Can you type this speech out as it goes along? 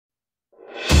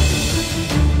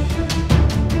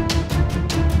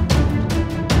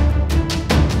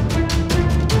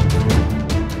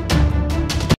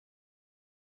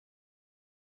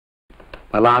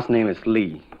My last name is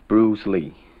Lee, Bruce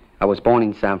Lee. I was born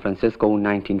in San Francisco in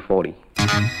 1940.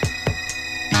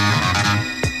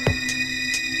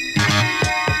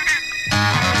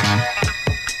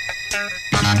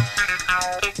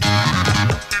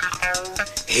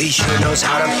 He sure knows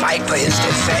how to fight for his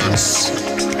defense.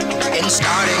 In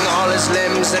starting all his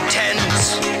limbs are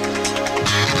tense.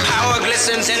 Power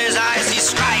glistens in his eyes, he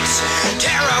strikes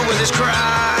terror with his cries.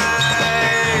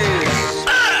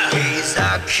 He's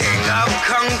the king of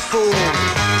Kung Fu.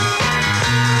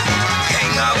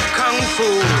 King of Kung Fu.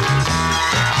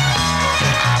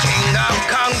 King of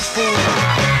Kung Fu.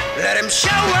 Let him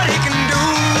show what he can do.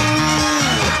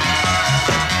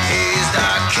 He's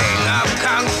the king of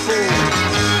Kung Fu.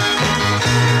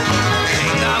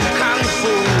 King of Kung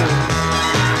Fu.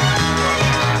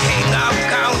 King of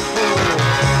Kung Fu.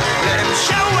 Let him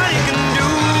show what he can do.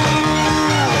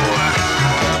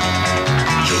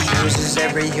 He uses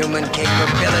every human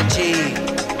capability.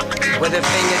 With a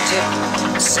fingertip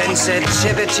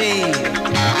sensitivity.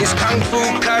 His Kung Fu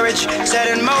courage set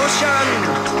in motion.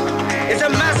 It's a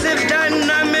massive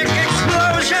dynamic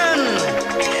explosion.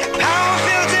 Power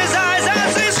fills his eyes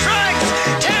as he strikes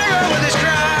terror with his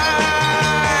cries.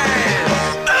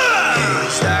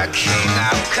 He's the king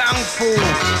of Kung Fu.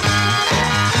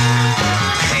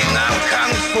 King of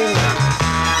Kung Fu.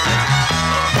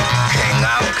 King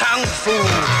of Kung Fu.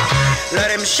 Let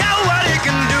him show what he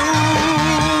can do.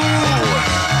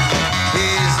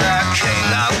 He's the king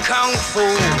of Kung Fu.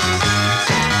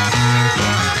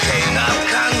 King of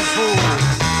Kung Fu.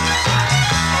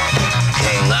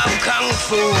 King of Kung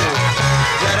Fu.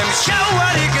 Let him show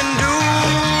what he can do.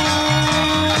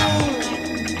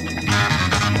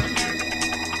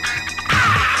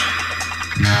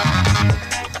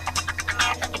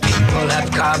 People have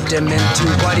carved him into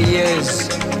what he is.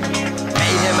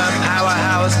 Made him a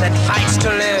powerhouse that fights to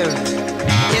live.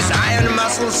 His iron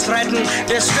muscles threaten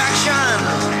destruction.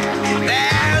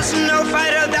 There's no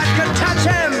fighter that could touch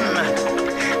him.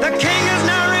 The king is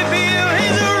now revealed.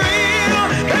 He's a real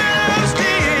man of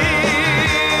steel.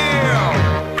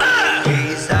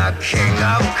 He's the king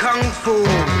of Kung Fu.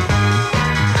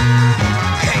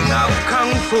 King of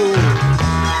Kung Fu.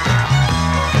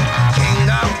 King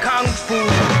of Kung Fu.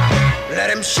 Let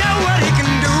him show what he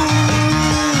can do.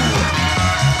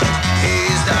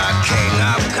 He's the king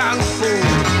of Kung Fu.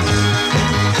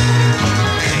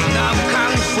 King of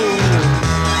Kung Fu.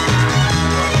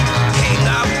 King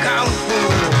of Kung Fu.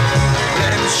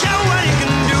 Let him show what he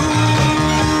can do.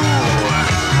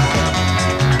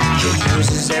 He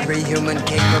uses every human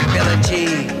capability.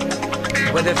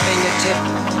 With a fingertip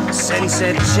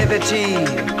sensitivity.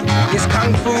 His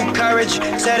Kung Fu courage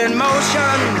set in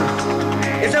motion.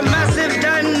 It's a massive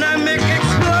dynamic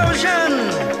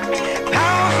explosion.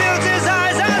 Power fills his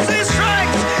eyes as he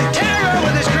strikes terror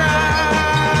with his cries.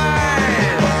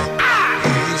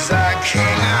 He's the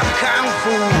king of Kung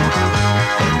Fu.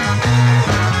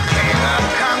 King of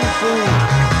Kung Fu.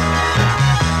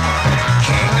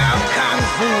 King of Kung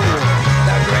Fu.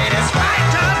 The greatest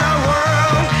fighter the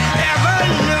world ever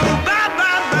knew.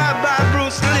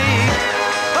 Bruce Lee.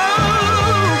 Oh,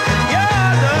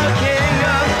 you're the king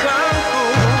of Kung Fu.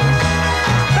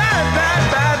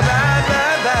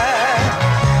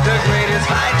 The greatest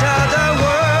fighter the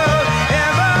world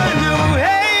ever knew.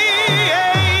 Hey,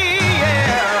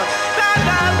 yeah.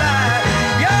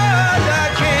 You're the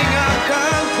king of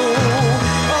Kung Fu.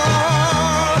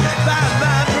 Oh,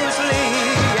 Bruce Lee.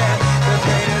 Yeah. The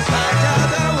greatest fighter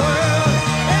the world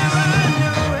ever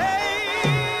knew.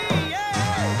 Hey, yeah.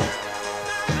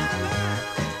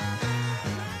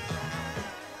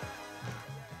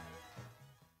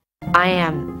 I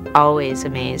am always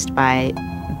amazed by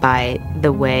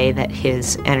the way that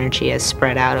his energy has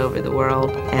spread out over the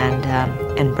world,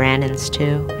 and Brandon's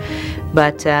too.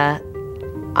 But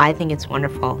I think it's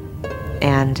wonderful,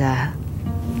 and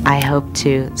I hope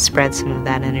to spread some of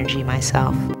that energy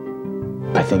myself.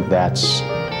 I think that's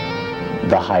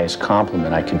the highest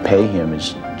compliment I can pay him,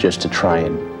 is just to try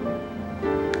and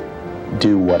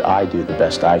do what I do the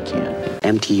best I can.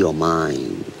 Empty your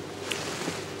mind.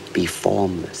 Be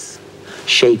formless,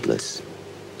 shapeless,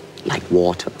 like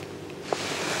water.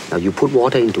 Now you put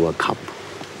water into a cup,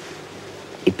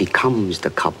 it becomes the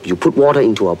cup. You put water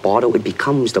into a bottle, it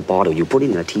becomes the bottle. You put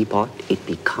it in a teapot, it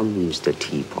becomes the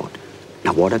teapot.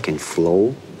 Now water can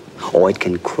flow or it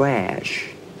can crash.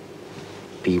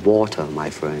 Be water, my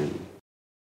friend.